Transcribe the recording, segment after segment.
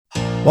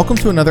Welcome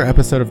to another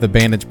episode of the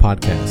Bandage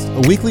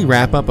Podcast, a weekly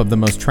wrap-up of the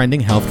most trending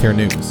healthcare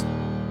news.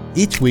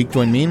 Each week,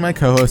 join me and my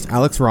co-host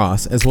Alex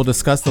Ross as we'll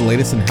discuss the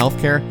latest in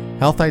healthcare,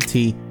 health IT,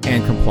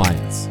 and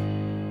compliance.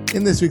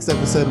 In this week's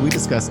episode, we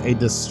discuss a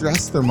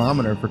distress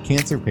thermometer for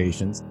cancer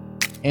patients,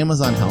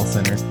 Amazon health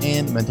centers,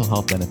 and mental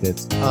health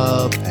benefits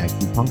of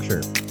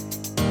acupuncture.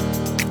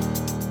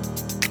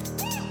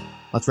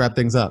 Let's wrap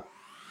things up.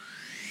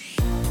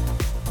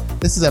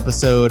 This is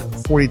episode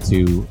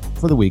 42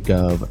 for the week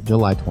of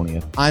July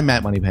 20th. I'm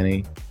Matt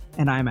Moneypenny.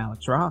 And I'm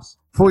Alex Ross.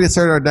 Before we get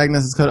started, our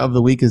diagnosis code of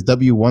the week is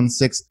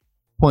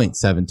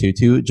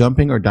W16.722,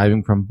 jumping or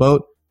diving from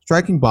boat,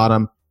 striking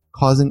bottom,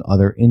 causing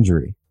other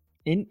injury.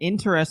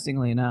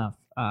 Interestingly enough,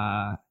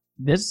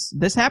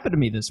 this happened to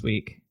me this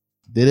week.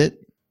 Did it?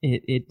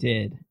 It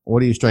did.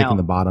 What are you striking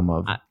the bottom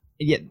of?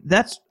 Yeah,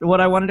 that's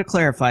what I wanted to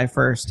clarify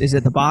first. Is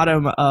it the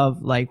bottom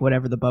of like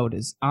whatever the boat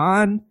is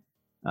on,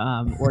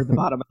 or the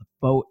bottom of the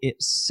boat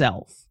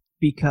itself?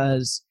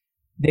 Because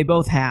they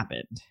both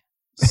happened.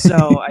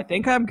 So I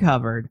think I'm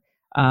covered.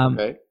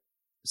 Okay.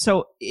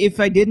 So if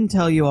I didn't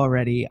tell you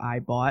already, I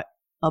bought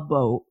a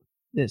boat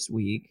this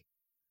week,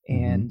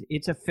 and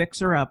it's a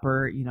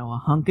fixer-upper, a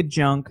hunk of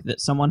junk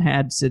that someone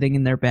had sitting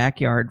in their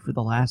backyard for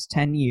the last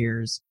 10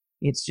 years.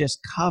 It's just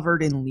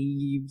covered in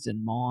leaves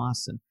and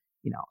moss, and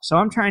so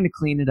I'm trying to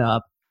clean it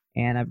up,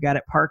 and I've got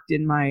it parked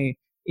in my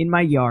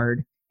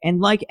yard. And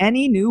like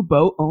any new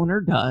boat owner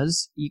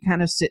does, you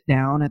kind of sit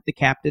down at the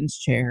captain's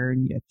chair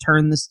and you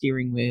turn the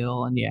steering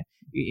wheel, and you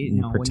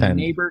when your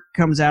neighbor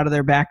comes out of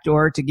their back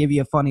door to give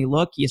you a funny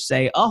look, you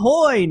say,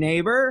 "Ahoy,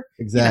 neighbor!"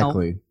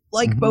 Exactly,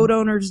 like boat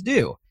owners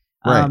do.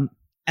 Right.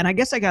 And I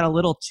guess I got a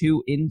little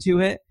too into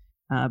it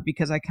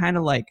because I kind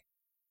of like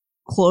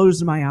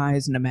closed my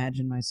eyes and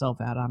imagined myself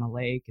out on a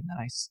lake, and then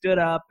I stood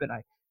up and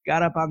I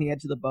got up on the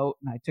edge of the boat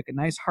and I took a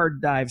nice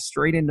hard dive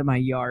straight into my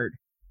yard.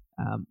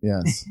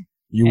 Yes.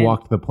 You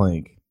walked the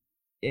plank.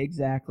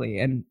 Exactly.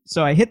 And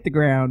so I hit the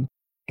ground,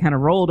 kind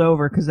of rolled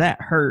over because that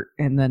hurt,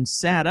 and then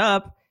sat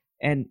up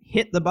and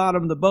hit the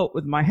bottom of the boat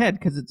with my head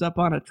because it's up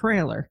on a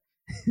trailer.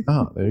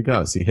 Oh, there you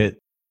go. So you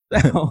hit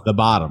the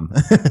bottom.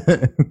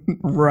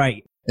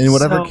 Right. In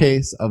whatever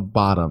case of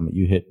bottom,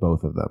 you hit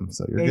both of them.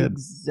 So you're good.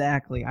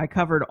 Exactly. I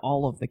covered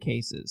all of the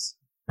bases.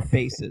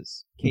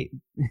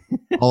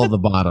 All of the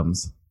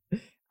bottoms.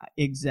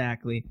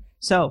 Exactly.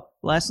 So,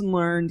 lesson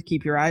learned,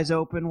 keep your eyes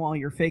open while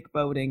you're fake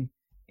boating,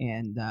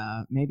 and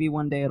maybe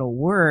one day it'll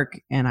work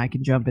and I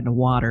can jump into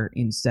water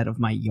instead of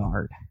my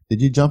yard.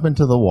 Did you jump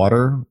into the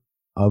water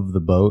of the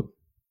boat,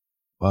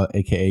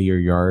 aka your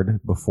yard,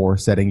 before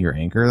setting your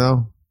anchor,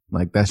 though?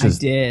 Like I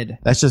did.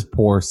 That's just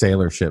poor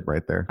sailorship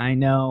right there. I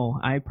know.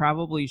 I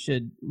probably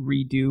should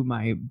redo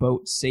my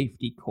boat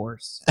safety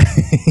course.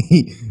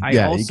 You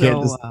can't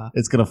just,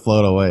 it's going to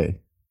float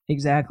away.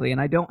 Exactly,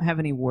 and I don't have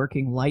any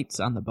working lights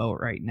on the boat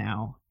right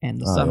now,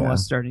 and the sun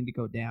was starting to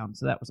go down,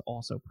 so that was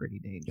also pretty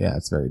dangerous. Yeah,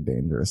 it's very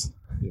dangerous.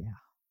 Yeah.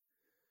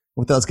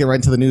 With that, let's get right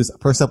into the news.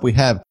 First up, we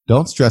have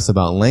Don't Stress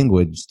About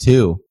Language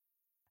 2.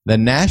 The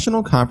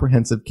National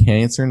Comprehensive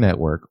Cancer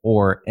Network,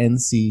 or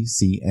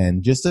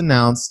NCCN, just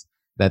announced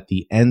that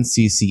the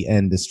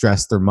NCCN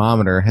Distress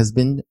Thermometer has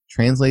been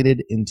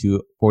translated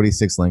into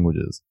 46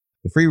 languages.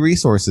 The free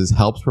resources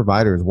helps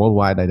providers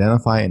worldwide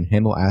identify and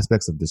handle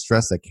aspects of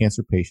distress that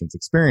cancer patients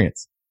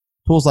experience.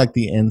 Tools like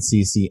the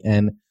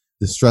NCCN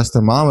Distress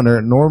Thermometer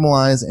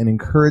normalize and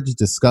encourage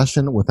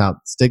discussion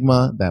without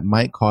stigma that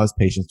might cause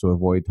patients to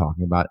avoid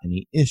talking about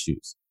any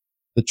issues.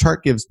 The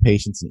chart gives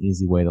patients an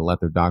easy way to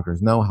let their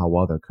doctors know how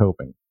well they're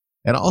coping.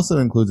 It also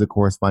includes a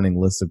corresponding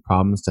list of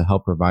problems to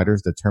help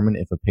providers determine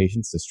if a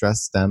patient's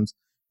distress stems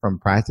from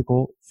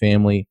practical,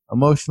 family,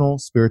 emotional,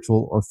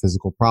 spiritual, or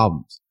physical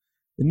problems.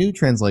 The new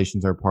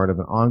translations are part of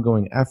an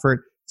ongoing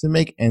effort to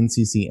make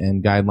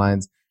NCCN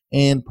guidelines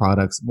and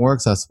products more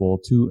accessible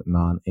to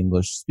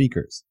non-English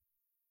speakers.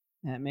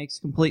 That makes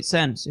complete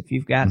sense. If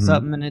you've got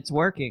something and it's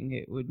working,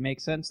 it would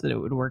make sense that it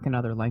would work in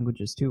other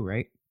languages too,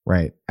 right?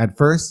 Right. At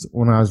first,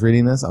 when I was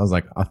reading this, I was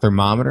like, a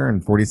thermometer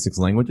in 46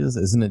 languages?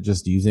 Isn't it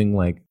just using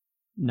like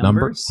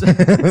numbers?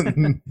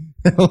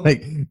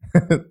 Like,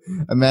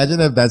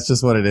 imagine if that's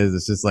just what it is.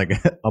 It's just like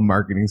a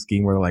marketing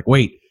scheme where they're like,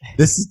 wait,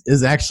 this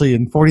is actually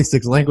in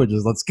 46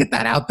 languages. Let's get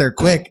that out there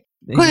quick.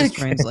 They just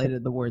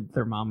translated the word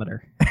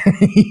thermometer.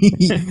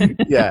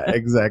 Yeah,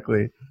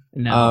 exactly.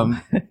 No.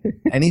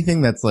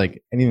 Anything that's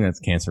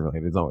cancer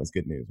related is always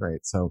good news,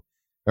 right? So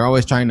they're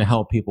always trying to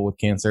help people with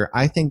cancer.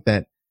 I think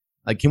that,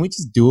 like, can we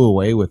just do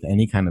away with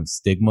any kind of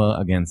stigma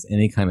against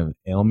any kind of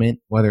ailment,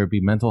 whether it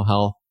be mental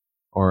health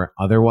or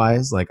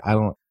otherwise? Like, I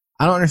don't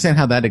understand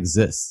how that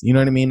exists. You know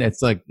what I mean?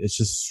 It's like, it's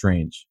just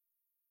strange.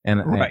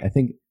 And right. I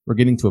think we're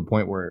getting to a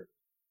point where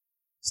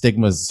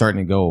stigma is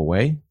starting to go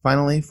away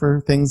finally for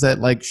things that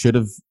like should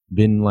have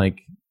been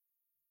like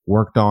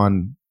worked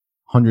on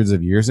hundreds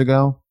of years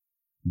ago.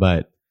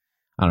 But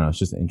I don't know. It's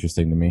just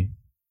interesting to me.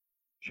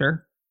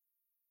 Sure.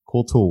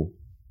 Cool tool.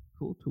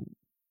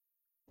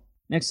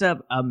 Next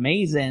up,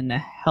 amazing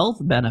health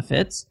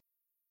benefits.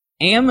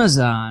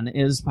 Amazon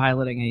is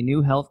piloting a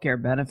new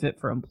healthcare benefit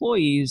for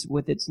employees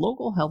with its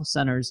local health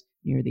centers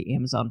near the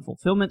Amazon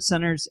fulfillment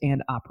centers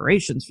and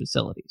operations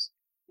facilities.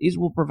 These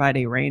will provide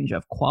a range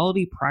of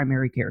quality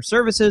primary care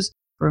services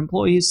for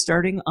employees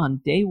starting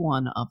on day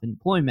one of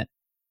employment.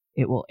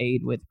 It will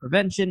aid with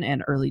prevention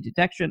and early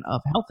detection of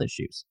health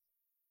issues.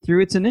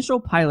 Through its initial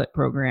pilot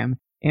program,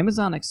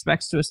 Amazon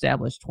expects to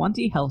establish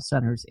 20 health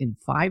centers in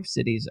 5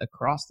 cities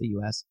across the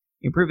U.S.,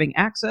 improving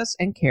access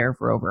and care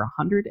for over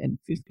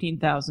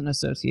 115,000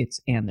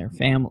 associates and their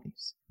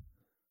families.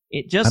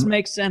 It just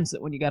makes sense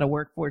that when you got a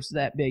workforce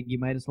that big, you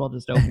might as well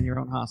just open your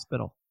own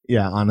hospital.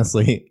 Yeah,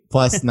 honestly.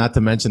 Plus, not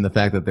to mention the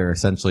fact that they're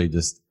essentially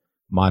just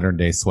modern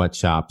day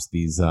sweatshops,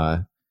 these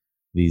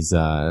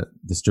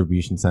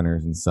distribution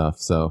centers and stuff.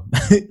 So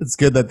it's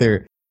good that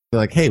they're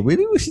like, hey,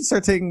 maybe we should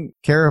start taking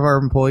care of our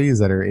employees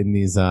that are in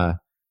these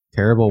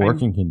terrible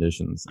working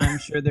conditions. I'm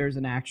sure there's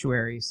an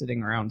actuary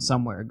sitting around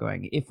somewhere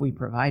going, if we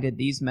provided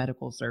these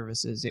medical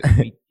services, it would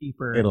be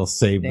cheaper. It'll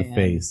save the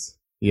face.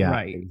 Yeah,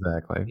 right.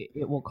 Exactly.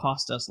 It will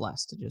cost us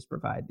less to just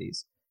provide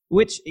these.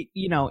 Which,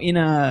 you know, in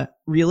a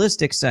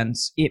realistic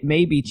sense, it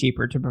may be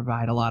cheaper to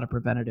provide a lot of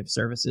preventative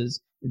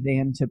services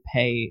than to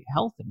pay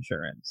health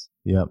insurance.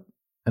 Yep.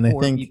 And I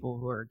think people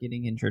who are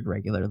getting injured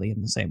regularly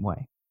in the same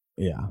way.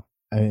 Yeah.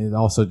 And it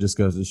also just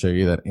goes to show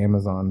you that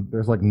Amazon,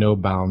 there's like no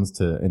bounds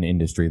to an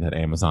industry that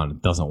Amazon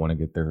doesn't want to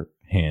get their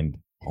hand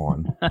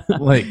on.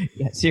 Like,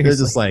 yeah, seriously. They're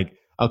just like,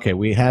 okay,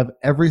 we have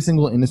every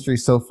single industry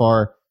so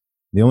far.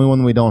 The only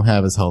one we don't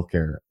have is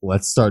healthcare.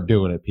 Let's start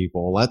doing it,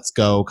 people. Let's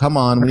go. Come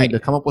on. We need to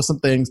come up with some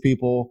things,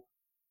 people.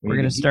 We're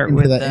going to start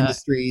with that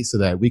industry so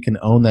that we can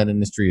own that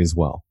industry as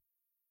well.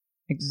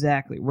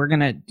 Exactly. We're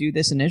going to do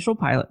this initial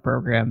pilot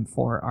program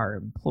for our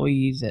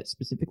employees at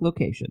specific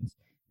locations.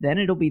 Then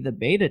it'll be the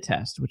beta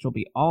test, which will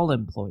be all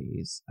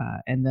employees,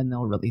 and then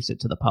they'll release it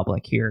to the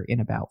public here in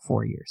about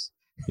 4 years.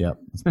 Yep,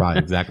 that's probably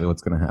exactly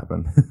what's going to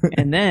happen.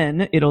 And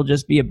then it'll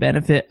just be a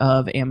benefit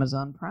of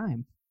Amazon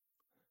Prime.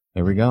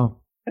 There we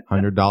go.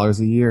 $100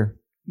 a year.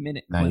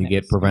 Now you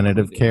get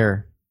preventative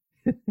care.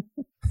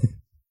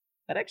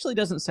 That actually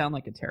doesn't sound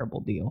like a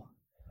terrible deal.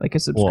 Like a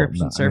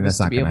subscription service.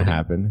 That's not going to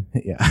happen.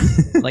 Yeah.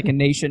 Like a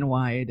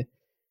nationwide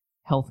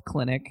health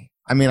clinic.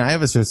 I mean, I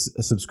have a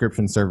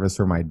subscription service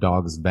for my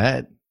dog's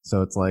vet.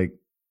 So it's like,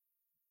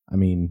 I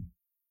mean,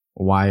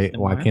 why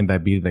can't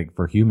that be like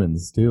for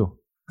humans too?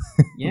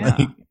 Yeah.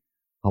 Like,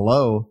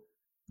 hello,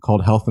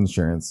 called health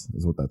insurance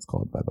is what that's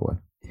called, by the way.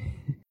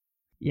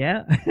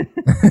 Yeah.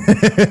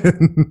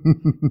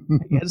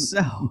 I guess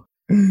so.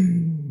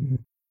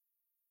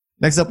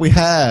 Next up, we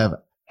have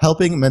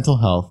helping mental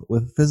health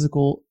with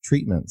physical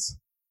treatments.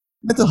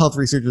 Mental health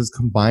researchers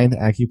combined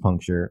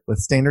acupuncture with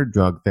standard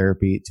drug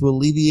therapy to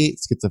alleviate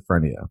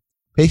schizophrenia.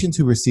 Patients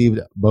who received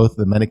both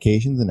the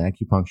medications and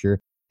acupuncture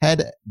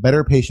had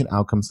better patient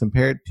outcomes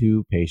compared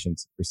to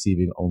patients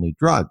receiving only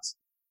drugs.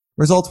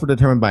 Results were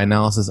determined by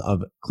analysis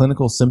of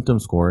clinical symptom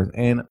scores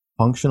and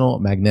functional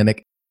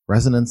magnetic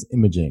resonance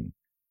imaging.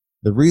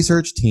 The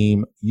research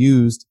team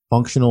used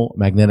functional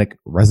magnetic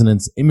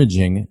resonance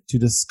imaging to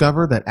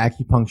discover that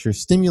acupuncture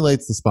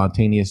stimulates the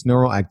spontaneous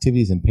neural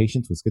activities in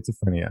patients with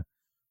schizophrenia.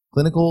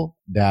 Clinical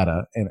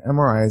data and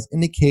MRIs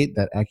indicate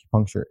that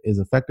acupuncture is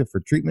effective for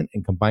treatment,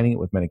 and combining it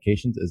with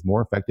medications is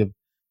more effective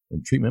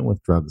than treatment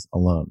with drugs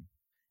alone.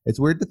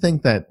 It's weird to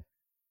think that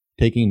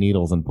taking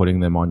needles and putting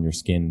them on your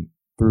skin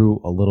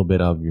through a little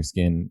bit of your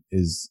skin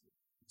is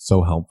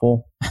so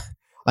helpful.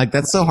 Like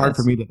that's so hard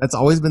for me that's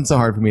always been so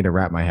hard for me to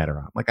wrap my head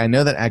around. Like I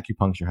know that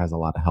acupuncture has a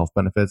lot of health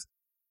benefits,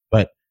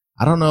 but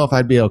I don't know if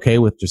I'd be okay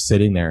with just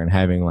sitting there and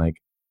having like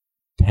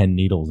 10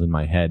 needles in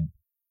my head.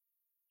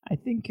 I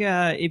think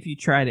if you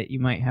tried it, you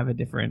might have a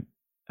different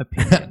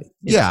opinion.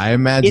 Yeah, I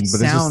imagine.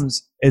 But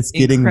it's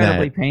getting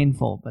incredibly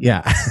painful. But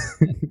yeah,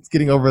 it's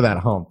getting over that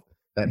hump,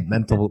 that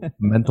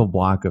mental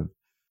block of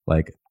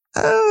like,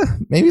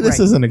 maybe this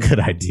isn't a good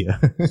idea.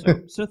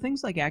 So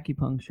things like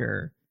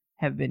acupuncture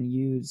have been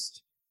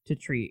used to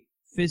treat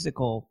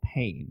physical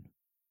pain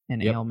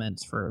and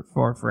ailments for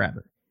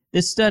forever.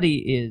 This study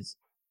is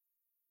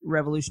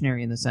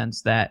revolutionary in the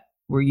sense that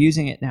we're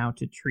using it now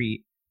to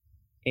treat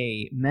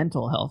a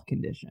mental health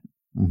condition.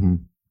 Mm-hmm.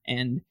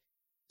 And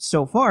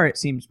so far, it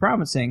seems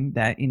promising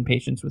that in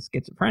patients with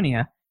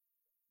schizophrenia,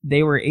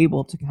 they were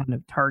able to kind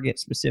of target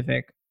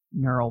specific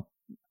neural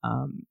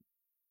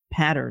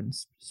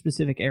patterns,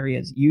 specific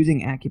areas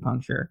using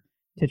acupuncture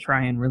to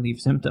try and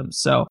relieve symptoms.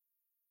 So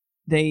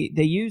they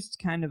used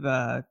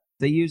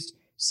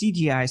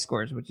CGI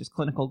scores, which is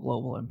clinical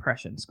global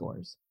impression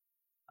scores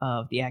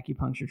of the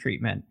acupuncture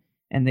treatment,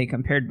 and they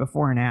compared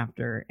before and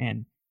after,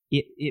 and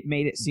it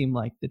made it seem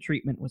like the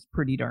treatment was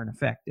pretty darn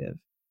effective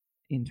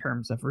in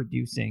terms of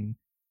reducing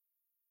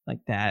like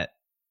that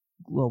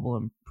global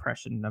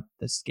impression of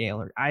the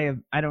scale. Or I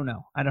don't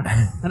know how to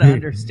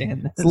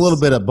understand this. It's a little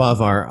bit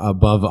above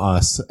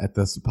us at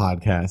this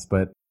podcast,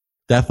 but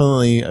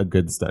definitely a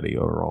good study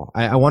overall.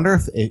 I wonder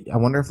if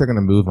they're going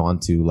to move on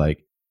to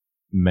like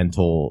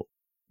mental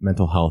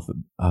health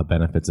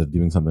benefits of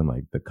doing something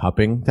like the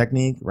cupping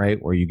technique, right?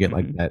 Where you get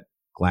like that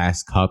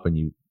glass cup and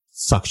you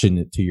suction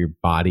it to your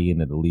body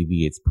and it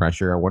alleviates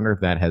pressure. I wonder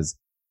if that has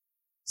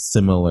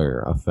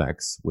similar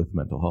effects with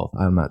mental health.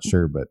 I'm not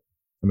sure, but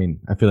I mean,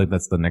 I feel like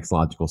that's the next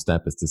logical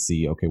step is to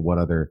see, okay, what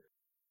other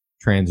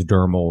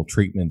transdermal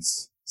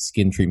treatments,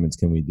 skin treatments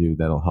can we do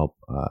that'll help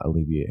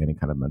alleviate any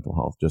kind of mental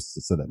health,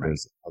 just so that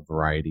there's a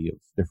variety of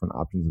different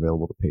options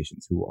available to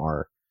patients who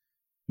are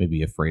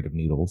maybe afraid of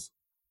needles.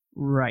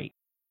 Right.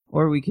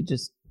 Or we could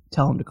just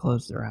tell them to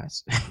close their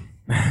eyes.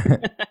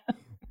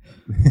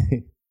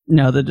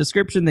 No, the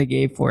description they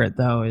gave for it,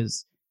 though,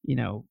 is,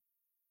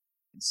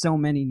 so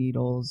many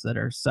needles that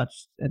are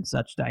such and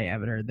such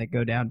diameter that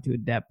go down to a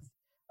depth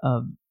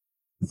of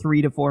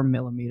 3 to 4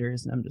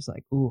 millimeters. And I'm just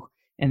like, ooh.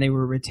 And they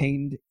were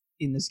retained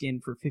in the skin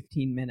for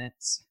 15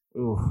 minutes.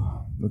 Ooh,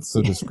 that's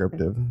so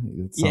descriptive.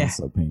 It sounds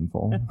so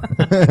painful.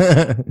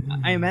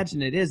 I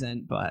imagine it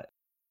isn't, but...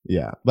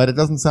 Yeah, but it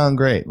doesn't sound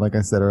great, like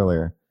I said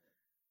earlier.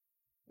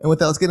 And with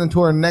that, let's get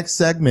into our next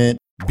segment.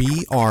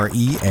 BREACH,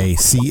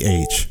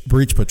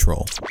 Breach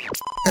Patrol.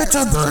 It's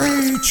a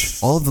breach!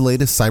 All of the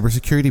latest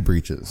cybersecurity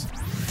breaches.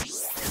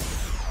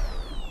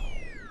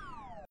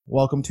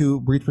 Welcome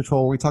to Breach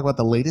Patrol, where we talk about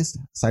the latest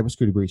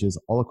cybersecurity breaches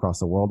all across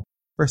the world.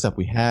 First up,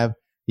 we have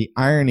the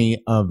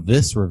irony of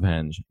this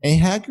revenge. A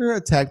hacker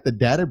attacked the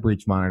data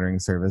breach monitoring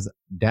service,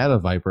 Data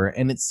Viper,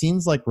 and it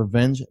seems like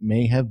revenge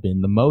may have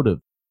been the motive.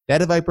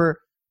 Data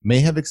Viper may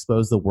have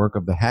exposed the work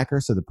of the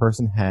hacker, so the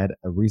person had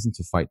a reason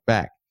to fight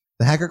back.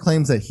 The hacker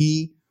claims that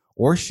he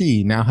or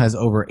she now has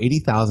over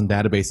 80,000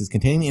 databases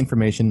containing the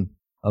information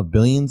of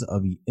billions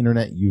of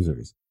internet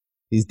users.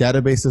 These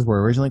databases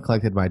were originally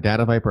collected by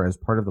Data Viper as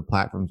part of the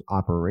platform's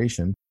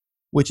operation,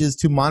 which is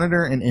to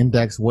monitor and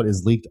index what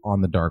is leaked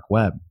on the dark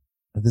web.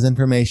 If this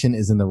information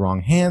is in the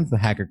wrong hands, the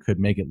hacker could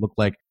make it look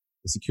like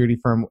the security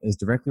firm is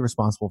directly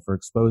responsible for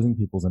exposing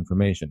people's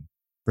information.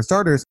 For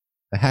starters,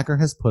 the hacker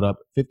has put up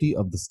 50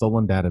 of the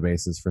stolen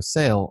databases for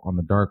sale on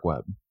the dark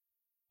web.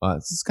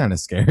 This is kind of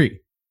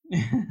scary.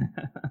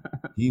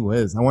 Gee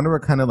whiz. I wonder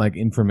what kind of like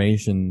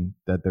information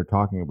that they're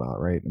talking about,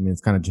 right? I mean,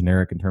 it's kind of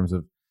generic in terms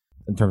of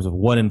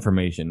what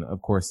information.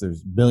 Of course,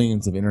 there's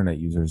billions of internet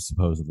users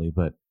supposedly,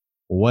 but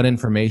what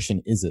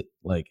information is it?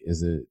 Like,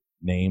 is it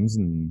names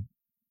and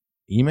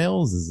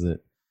emails? Is it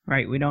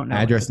right? We don't know.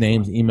 Address,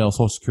 names, email,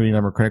 social security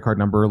number, credit card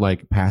number,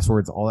 like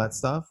passwords, all that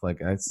stuff. Like,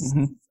 it's,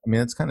 I mean,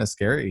 it's kind of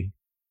scary.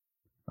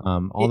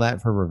 All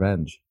that for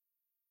revenge.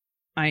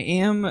 I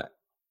am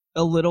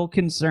a little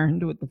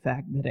concerned with the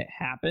fact that it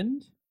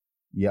happened.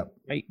 Yep.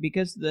 Right,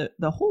 because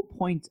the whole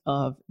point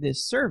of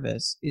this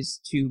service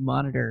is to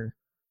monitor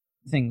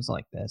things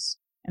like this,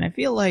 and I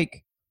feel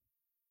like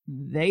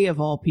they, of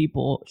all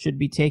people, should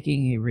be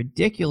taking a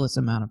ridiculous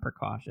amount of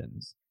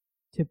precautions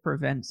to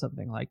prevent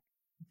something like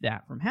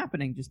that from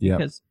happening, just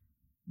because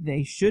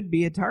they should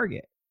be a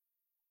target.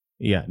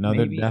 Yeah, no,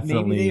 they're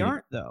definitely maybe they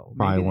aren't, though.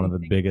 Probably Maybe one of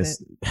the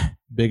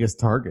biggest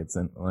targets,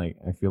 and like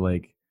I feel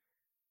like,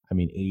 I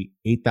mean,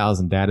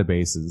 8,000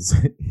 databases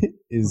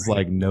is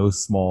like no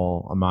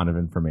small amount of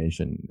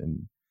information,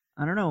 and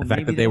I don't know. The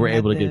fact that they were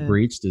able to get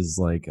breached is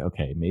like,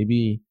 okay,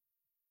 maybe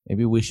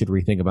we should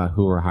rethink about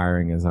who we're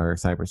hiring as our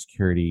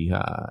cybersecurity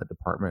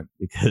department,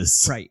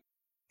 because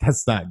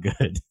that's not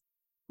good.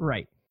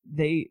 Right.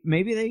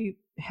 Maybe they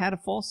had a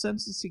false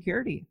sense of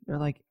security. They're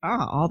like,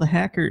 all the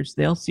hackers,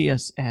 they'll see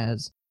us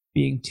as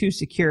being too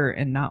secure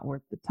and not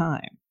worth the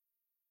time.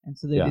 And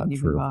so they didn't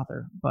even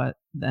bother. But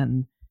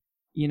then,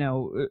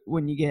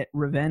 when you get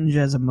revenge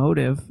as a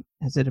motive,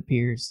 as it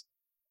appears,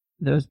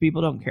 those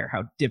people don't care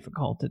how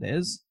difficult it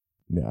is.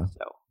 Yeah.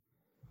 So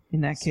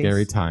in that case,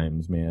 scary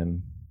times,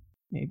 man.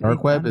 Maybe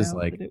dark web is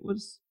like, it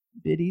was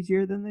a bit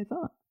easier than they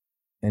thought.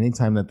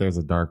 Anytime that there's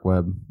a dark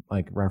web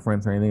like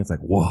reference or anything, it's like,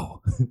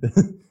 whoa,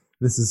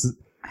 this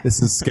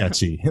is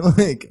sketchy.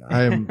 Like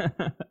I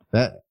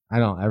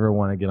don't ever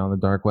want to get on the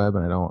dark web,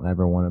 and I don't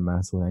ever want to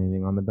mess with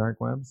anything on the dark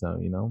web. So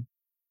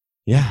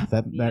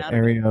that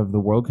area of the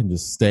world can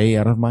just stay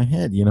out of my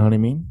head. You know what I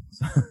mean?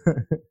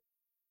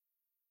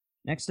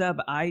 Next up,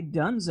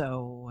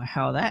 iDunzo.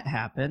 How that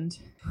happened.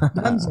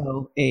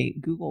 Dunzo, a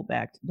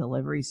Google-backed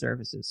delivery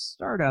services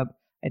startup,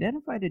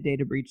 identified a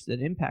data breach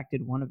that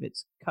impacted one of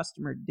its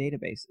customer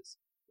databases.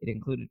 It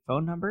included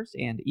phone numbers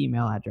and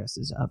email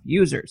addresses of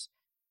users.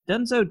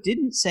 Dunzo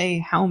didn't say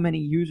how many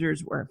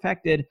users were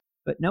affected,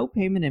 but no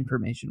payment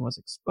information was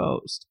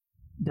exposed.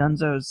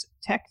 Dunzo's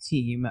tech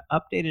team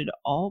updated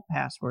all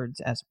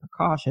passwords as a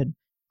precaution,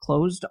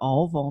 closed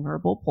all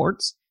vulnerable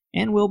ports,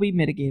 and will be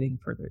mitigating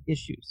further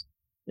issues.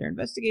 Their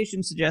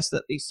investigation suggests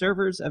that the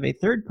servers of a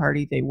third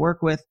party they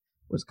work with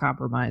was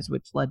compromised,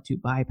 which led to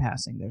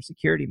bypassing their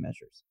security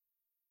measures.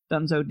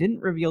 Dunzo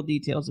didn't reveal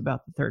details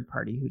about the third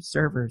party whose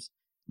servers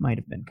might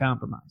have been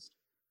compromised.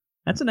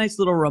 That's a nice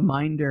little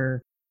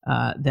reminder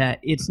that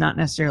it's not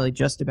necessarily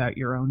just about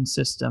your own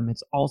system.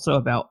 It's also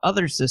about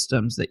other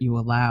systems that you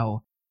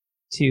allow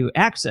to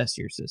access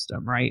your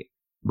system, right?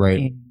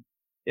 Right.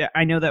 And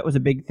I know that was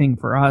a big thing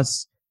for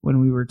us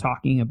when we were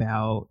talking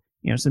about,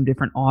 some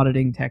different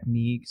auditing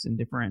techniques and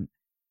different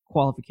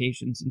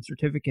qualifications and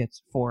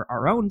certificates for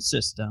our own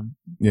system.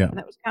 Yeah. And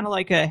that was kind of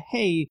like a,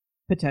 hey,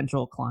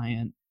 potential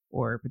client,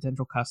 or a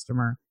potential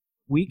customer,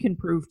 we can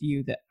prove to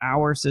you that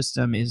our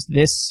system is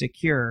this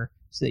secure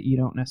so that you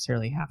don't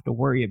necessarily have to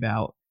worry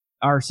about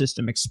our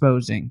system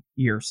exposing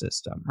your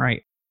system,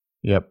 right?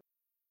 Yep.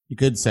 You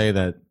could say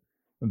that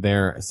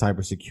their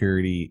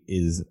cybersecurity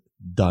is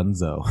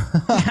donezo.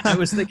 I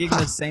was thinking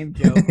the same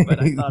joke,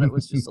 but I thought it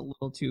was just a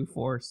little too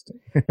forced.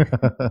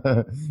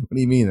 What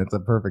do you mean? That's a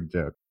perfect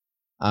joke.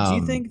 Do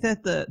you think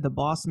that the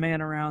boss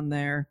man around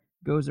there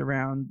goes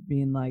around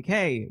being like,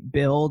 hey,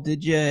 Bill,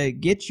 did you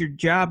get your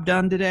job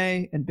done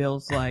today? And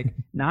Bill's like,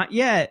 not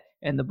yet.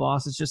 And the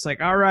boss is just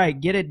like, all right,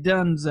 get it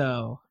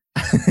donezo.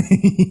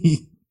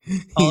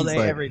 All day,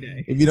 like, every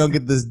day. If you don't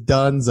get this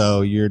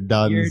donezo, you're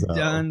donezo. You're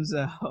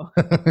donezo.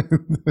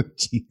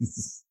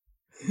 Jeez.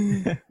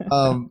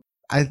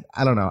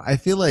 I don't know. I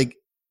feel like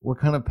we're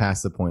kind of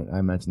past the point.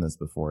 I mentioned this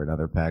before in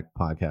other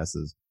podcasts.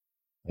 Is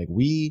like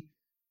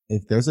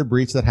if there's a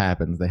breach that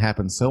happens, they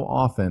happen so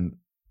often.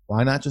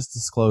 Why not just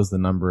disclose the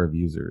number of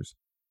users?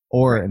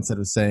 Or instead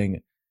of saying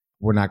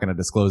we're not going to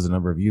disclose the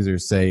number of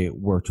users, say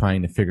we're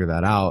trying to figure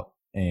that out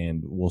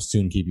and we'll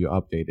soon keep you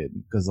updated.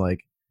 Because like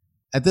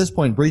at this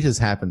point, breaches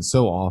happen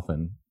so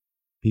often,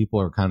 people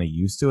are kind of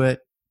used to it,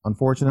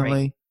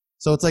 unfortunately. Right.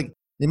 So it's like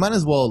they might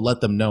as well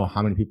let them know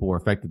how many people were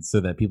affected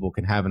so that people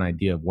can have an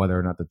idea of whether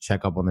or not to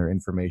check up on their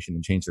information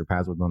and change their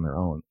passwords on their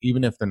own.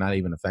 Even if they're not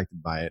even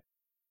affected by it,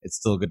 it's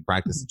still good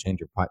practice to change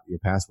your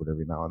password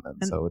every now and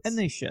then. And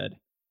they should.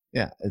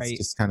 Yeah, it's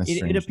just kind of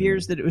strange. It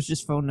appears that it was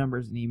just phone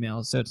numbers and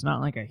emails, so it's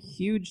not like a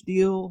huge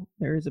deal.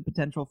 There is a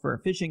potential for a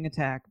phishing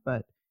attack,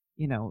 but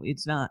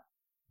it's not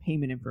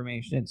payment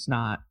information. It's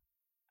not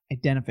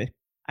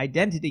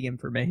identity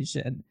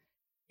information.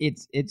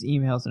 It's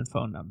emails and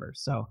phone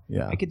numbers. So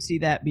yeah. I could see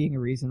that being a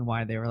reason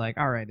why they were like,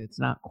 all right, it's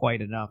not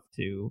quite enough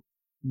to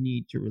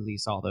need to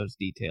release all those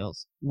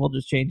details. We'll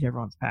just change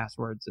everyone's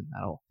passwords and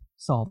that'll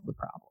solve the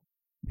problem.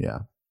 Yeah.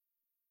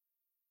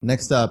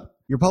 Next up,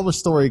 your published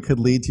story could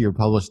lead to your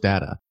published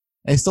data.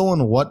 A stolen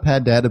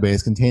Wattpad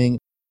database containing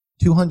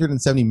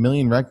 270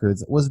 million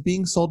records was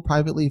being sold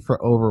privately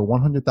for over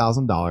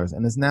 $100,000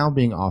 and is now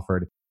being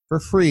offered for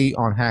free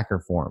on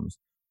hacker forums.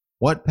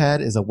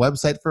 Wattpad is a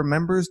website for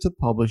members to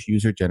publish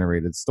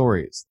user-generated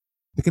stories.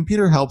 The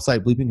computer help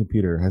site Bleeping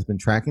Computer has been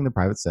tracking the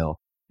private sale,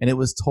 and it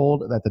was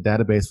told that the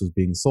database was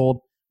being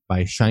sold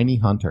by Shiny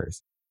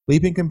Hunters.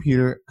 Bleeping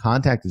Computer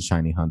contacted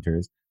Shiny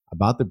Hunters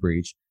about the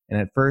breach, and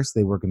at first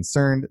they were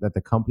concerned that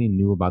the company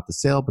knew about the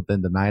sale, but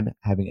then denied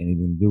having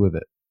anything to do with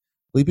it.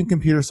 Bleeping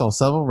Computer saw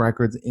several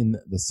records in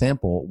the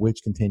sample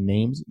which contain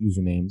names,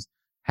 usernames,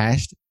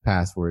 hashed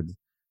passwords,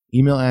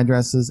 email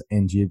addresses,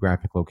 and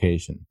geographic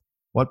location.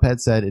 Wattpad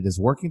said it is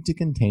working to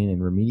contain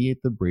and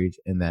remediate the breach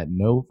and that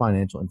no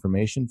financial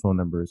information, phone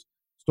numbers,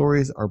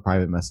 stories, or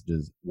private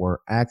messages were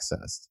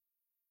accessed.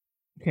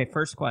 Okay,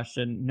 first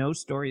question. No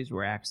stories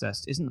were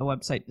accessed. Isn't the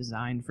website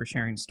designed for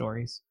sharing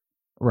stories?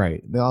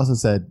 Right. They also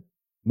said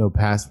no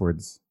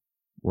passwords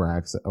were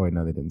accessed. Oh, wait,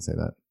 no, they didn't say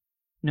that.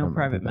 No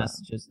private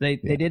messages. They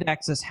did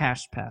access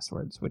hashed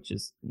passwords, which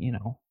is, you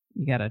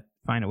got to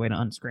find a way to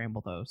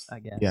unscramble those, I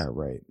guess. Yeah,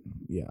 right.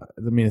 Yeah.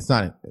 I mean, it's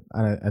not,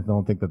 I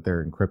don't think that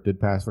they're encrypted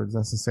passwords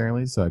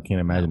necessarily, so I can't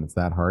imagine it's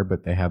that hard,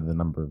 but they have the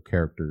number of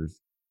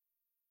characters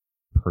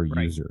per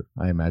user.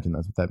 I imagine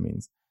that's what that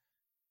means.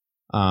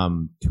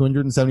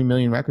 270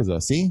 million records though.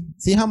 See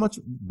how much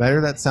better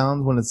that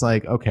sounds when it's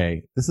like,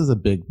 okay, this is a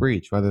big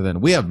breach rather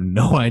than we have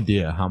no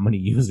idea how many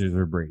users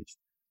were breached.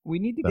 We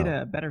need to get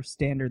a better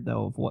standard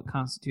though of what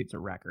constitutes a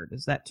record.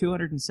 Is that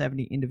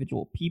 270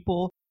 individual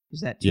people? Is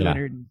that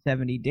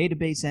 270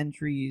 database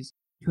entries?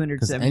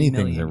 270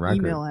 million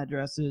email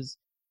addresses?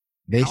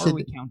 How are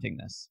we counting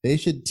this? They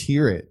should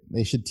tier it.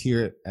 They should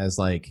tier it as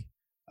like,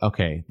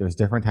 okay, there's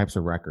different types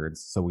of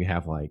records. So we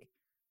have like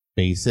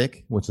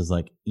basic, which is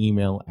like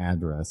email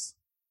address,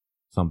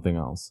 something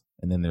else.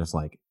 And then there's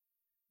like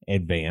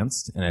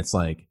advanced, and it's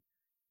like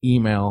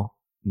email,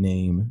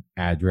 name,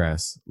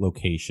 address,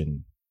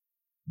 location,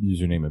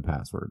 username, and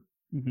password.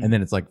 Mm-hmm. And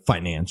then it's like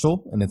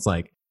financial, and it's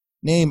like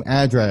name,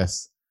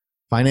 address,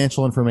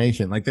 financial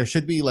information. Like there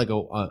should be like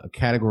a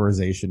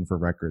categorization for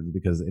records,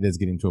 because it is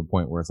getting to a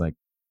point where it's like,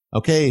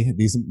 okay,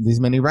 these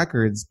many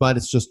records, but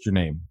it's just your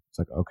name. It's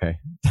like, okay.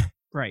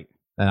 Right.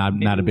 And I'm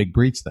not a big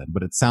breach then,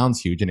 but it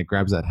sounds huge and it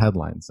grabs that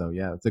headline. So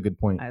yeah, that's a good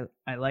point.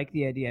 I like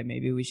the idea.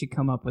 Maybe we should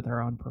come up with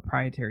our own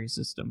proprietary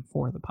system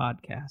for the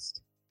podcast.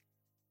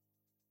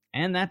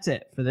 And that's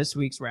it for this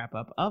week's wrap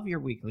up of your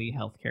weekly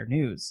healthcare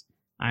news.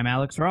 I'm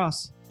Alex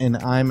Ross. And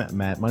I'm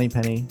Matt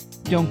Moneypenny.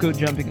 Don't go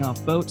jumping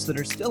off boats that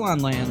are still on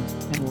land,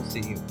 and we'll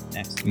see you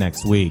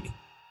next week.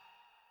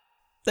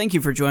 Thank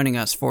you for joining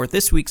us for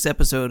this week's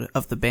episode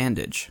of The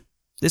Bandage.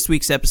 This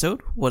week's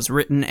episode was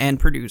written and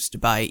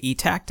produced by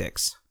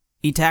eTactics.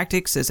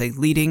 eTactics is a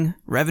leading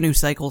revenue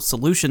cycle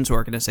solutions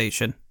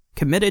organization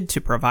committed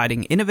to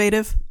providing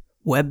innovative,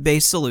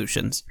 web-based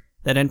solutions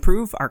that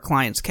improve our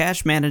clients'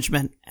 cash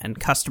management and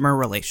customer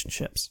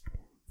relationships.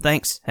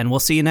 Thanks, and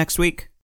we'll see you next week.